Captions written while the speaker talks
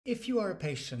If you are a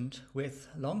patient with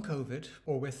long COVID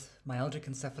or with myalgic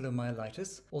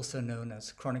encephalomyelitis, also known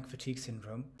as chronic fatigue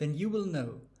syndrome, then you will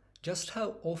know just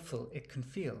how awful it can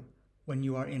feel when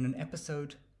you are in an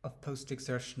episode of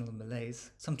post-exertional malaise,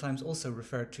 sometimes also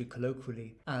referred to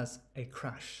colloquially as a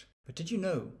crash. But did you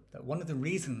know that one of the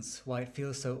reasons why it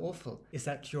feels so awful is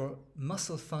that your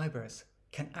muscle fibers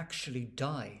can actually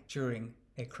die during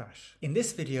a crash? In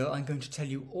this video, I'm going to tell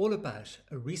you all about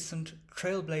a recent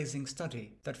trailblazing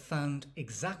study that found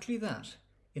exactly that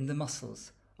in the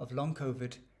muscles of long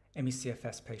COVID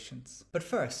ME-CFS patients. But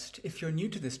first, if you're new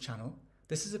to this channel,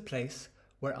 this is a place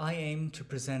where I aim to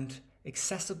present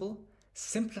accessible,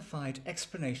 simplified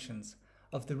explanations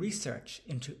of the research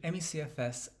into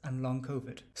ME-CFS and long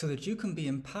COVID so that you can be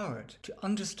empowered to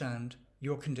understand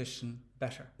your condition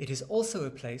better. It is also a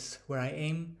place where I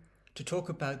aim to talk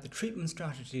about the treatment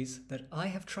strategies that I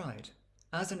have tried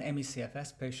as an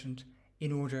ME-CFS patient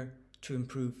in order to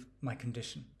improve my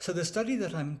condition. So the study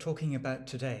that I'm talking about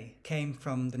today came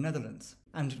from the Netherlands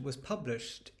and it was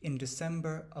published in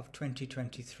December of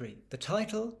 2023. The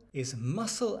title is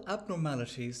Muscle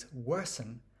Abnormalities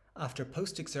Worsen After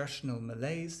Post-Exertional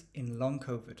Malaise in Long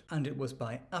COVID, and it was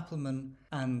by Appelman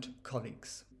and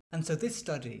colleagues. And so this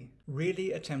study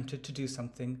really attempted to do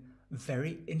something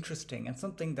very interesting and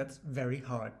something that's very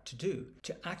hard to do,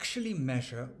 to actually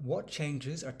measure what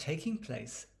changes are taking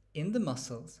place in the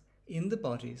muscles, in the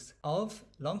bodies of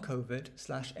long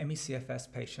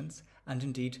COVID/ME-CFS patients, and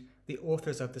indeed the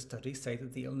authors of the study say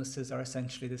that the illnesses are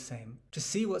essentially the same, to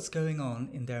see what's going on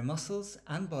in their muscles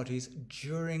and bodies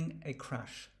during a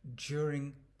crash,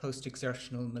 during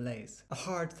post-exertional malaise. A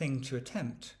hard thing to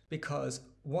attempt because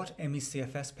what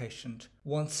ME-CFS patient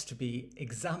wants to be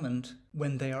examined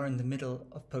when they are in the middle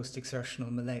of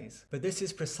post-exertional malaise? But this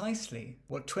is precisely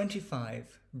what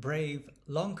 25 brave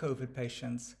long COVID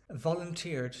patients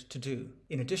volunteered to do.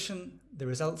 In addition, the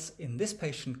results in this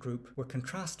patient group were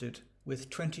contrasted with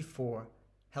 24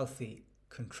 healthy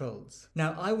controls.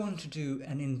 Now, I want to do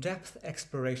an in-depth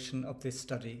exploration of this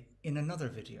study in another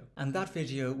video, and that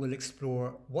video will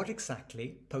explore what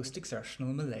exactly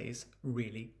post-exertional malaise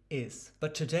really is.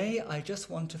 But today I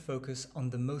just want to focus on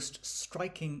the most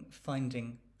striking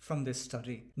finding from this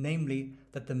study, namely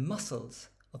that the muscles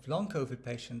of long COVID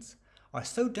patients are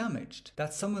so damaged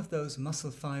that some of those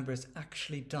muscle fibers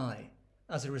actually die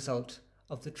as a result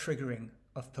of the triggering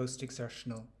of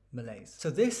post-exertional malaise.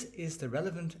 So this is the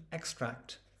relevant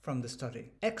extract from the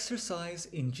study.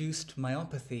 Exercise-induced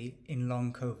myopathy in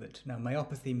long COVID. Now,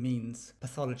 myopathy means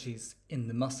pathologies in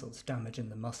the muscles, damage in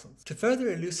the muscles. To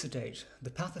further elucidate the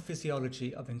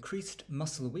pathophysiology of increased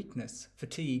muscle weakness,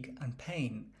 fatigue, and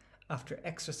pain after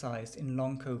exercise in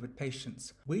long COVID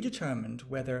patients, we determined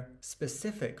whether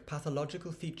specific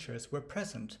pathological features were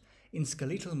present in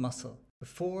skeletal muscle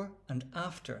before and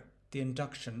after the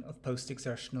induction of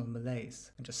post-exertional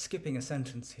malaise. And just skipping a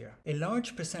sentence here. A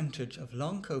large percentage of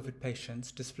long COVID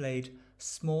patients displayed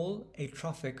small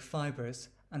atrophic fibers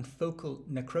and focal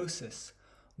necrosis,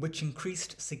 which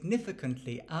increased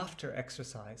significantly after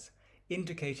exercise,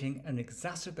 indicating an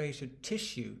exacerbated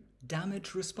tissue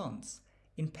damage response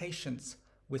in patients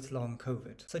with long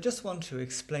COVID. So I just want to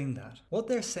explain that. What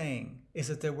they're saying is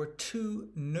that there were two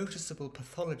noticeable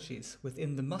pathologies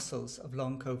within the muscles of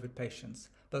long COVID patients,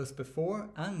 both before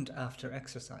and after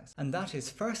exercise. And that is,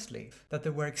 firstly, that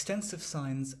there were extensive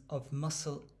signs of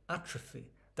muscle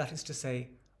atrophy, that is to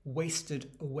say,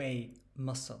 wasted away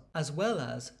muscle, as well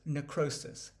as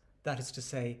necrosis, that is to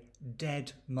say,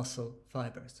 dead muscle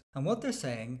fibers. And what they're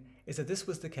saying is that this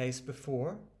was the case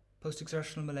before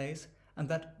post-exertional malaise, and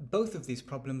that both of these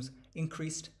problems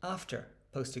increased after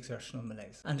post-exertional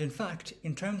malaise. And in fact,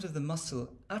 in terms of the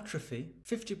muscle atrophy,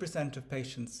 50% of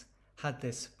patients had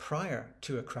this prior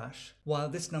to a crash, while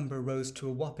this number rose to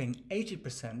a whopping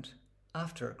 80%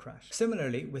 after a crash.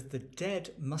 Similarly, with the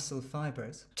dead muscle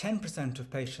fibers, 10% of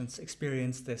patients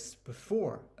experienced this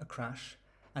before a crash,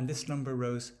 and this number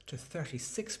rose to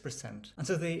 36%. And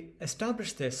so they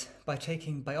established this by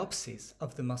taking biopsies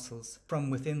of the muscles from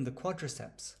within the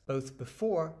quadriceps, both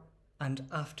before and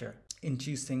after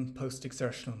inducing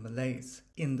post-exertional malaise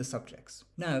in the subjects.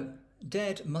 Now,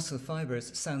 dead muscle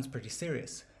fibers sounds pretty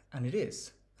serious, and it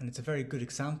is, and it's a very good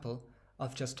example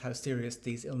of just how serious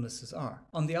these illnesses are.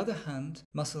 On the other hand,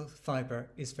 muscle fiber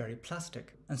is very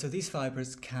plastic, and so these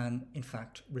fibers can, in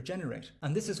fact, regenerate.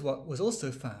 And this is what was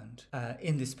also found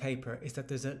in this paper, is that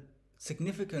there's a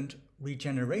significant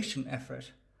regeneration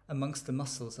effort amongst the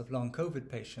muscles of long COVID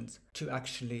patients to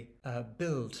actually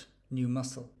build new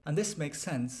muscle. And this makes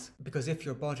sense because if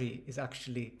your body is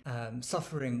actually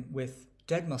suffering with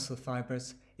dead muscle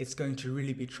fibers, it's going to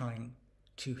really be trying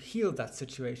to heal that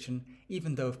situation,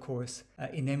 even though, of course,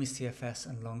 in ME-CFS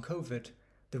and long COVID,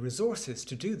 the resources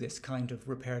to do this kind of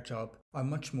repair job are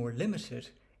much more limited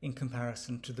in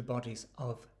comparison to the bodies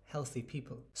of healthy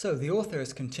people. So the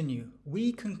authors continue,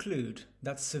 we conclude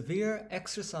that severe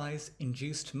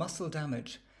exercise-induced muscle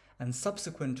damage and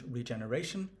subsequent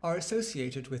regeneration are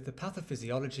associated with the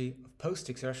pathophysiology of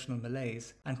post-exertional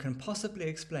malaise and can possibly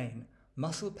explain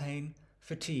muscle pain,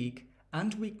 fatigue,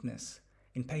 and weakness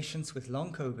in patients with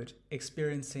long COVID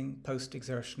experiencing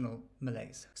post-exertional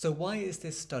malaise. So why is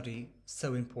this study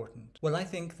so important? Well, I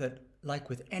think that, like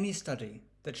with any study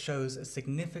that shows a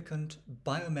significant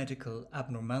biomedical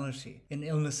abnormality in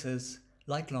illnesses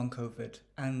like long COVID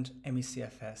and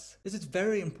ME-CFS, this is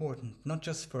very important not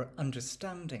just for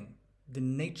understanding the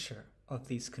nature of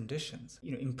these conditions,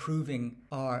 improving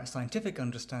our scientific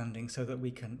understanding so that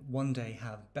we can one day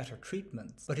have better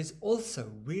treatments, but it's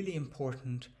also really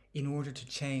important in order to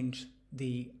change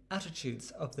the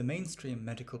attitudes of the mainstream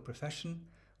medical profession,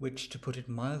 which, to put it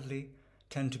mildly,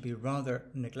 tend to be rather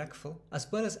neglectful, as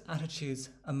well as attitudes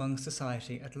among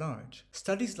society at large.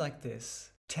 Studies like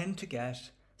this tend to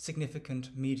get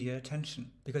significant media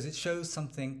attention because it shows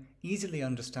something easily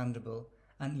understandable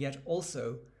and yet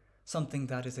also something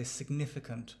that is a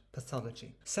significant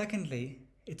pathology. Secondly,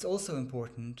 it's also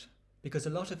important because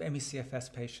a lot of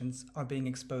ME-CFS patients are being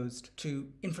exposed to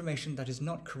information that is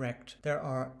not correct. There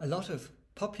are a lot of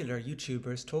popular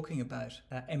YouTubers talking about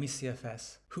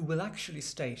ME-CFS who will actually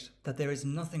state that there is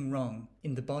nothing wrong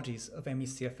in the bodies of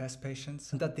ME-CFS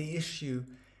patients and that the issue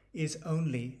is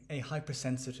only a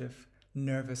hypersensitive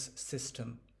nervous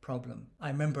system problem. I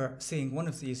remember seeing one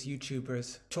of these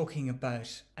YouTubers talking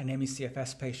about an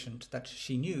ME-CFS patient that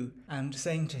she knew and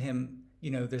saying to him,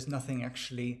 there's nothing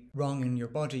actually wrong in your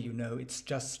body, it's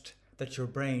just that your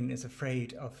brain is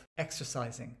afraid of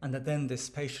exercising. And that then this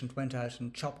patient went out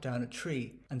and chopped down a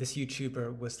tree and this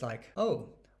YouTuber was like, oh,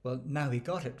 well, now he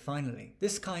got it finally.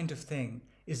 This kind of thing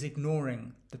is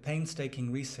ignoring the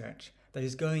painstaking research that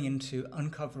is going into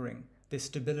uncovering this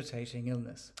debilitating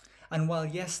illness. And while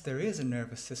yes, there is a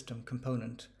nervous system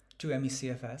component to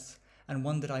ME-CFS, and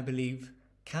one that I believe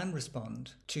can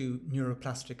respond to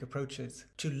neuroplastic approaches,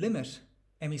 to limit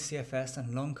ME-CFS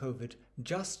and long COVID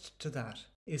just to that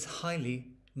is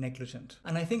highly negligent.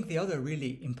 And I think the other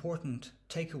really important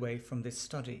takeaway from this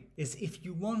study is if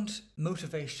you want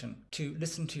motivation to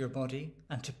listen to your body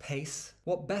and to pace,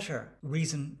 what better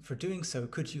reason for doing so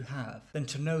could you have than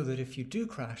to know that if you do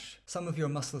crash, some of your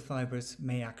muscle fibers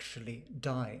may actually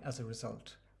die as a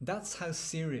result. That's how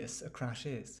serious a crash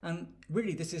is. And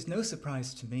really, this is no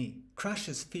surprise to me.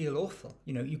 Crashes feel awful.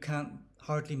 You can't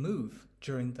hardly move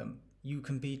during them. You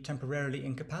can be temporarily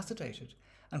incapacitated.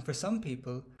 And for some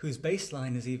people whose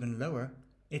baseline is even lower,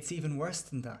 it's even worse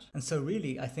than that. And so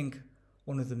really, I think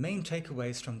one of the main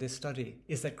takeaways from this study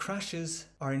is that crashes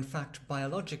are in fact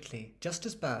biologically just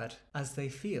as bad as they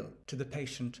feel to the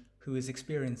patient who is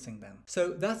experiencing them. So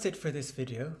that's it for this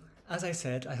video. As I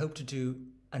said, I hope to do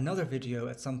another video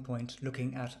at some point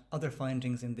looking at other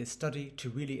findings in this study to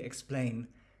really explain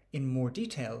in more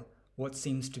detail what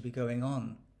seems to be going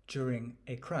on during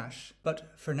a crash.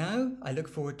 But for now, I look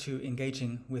forward to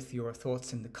engaging with your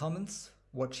thoughts in the comments,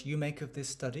 what you make of this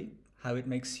study, how it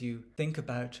makes you think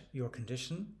about your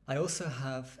condition. I also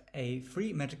have a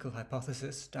free medical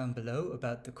hypothesis down below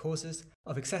about the causes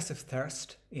of excessive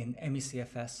thirst in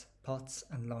ME-CFS, POTS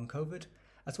and long COVID,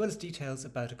 as well as details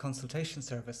about a consultation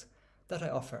service that I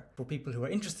offer for people who are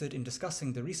interested in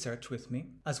discussing the research with me,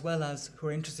 as well as who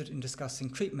are interested in discussing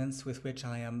treatments with which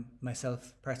I am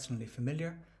myself personally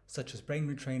familiar, such as brain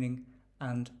retraining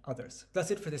and others. That's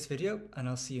it for this video, and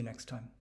I'll see you next time.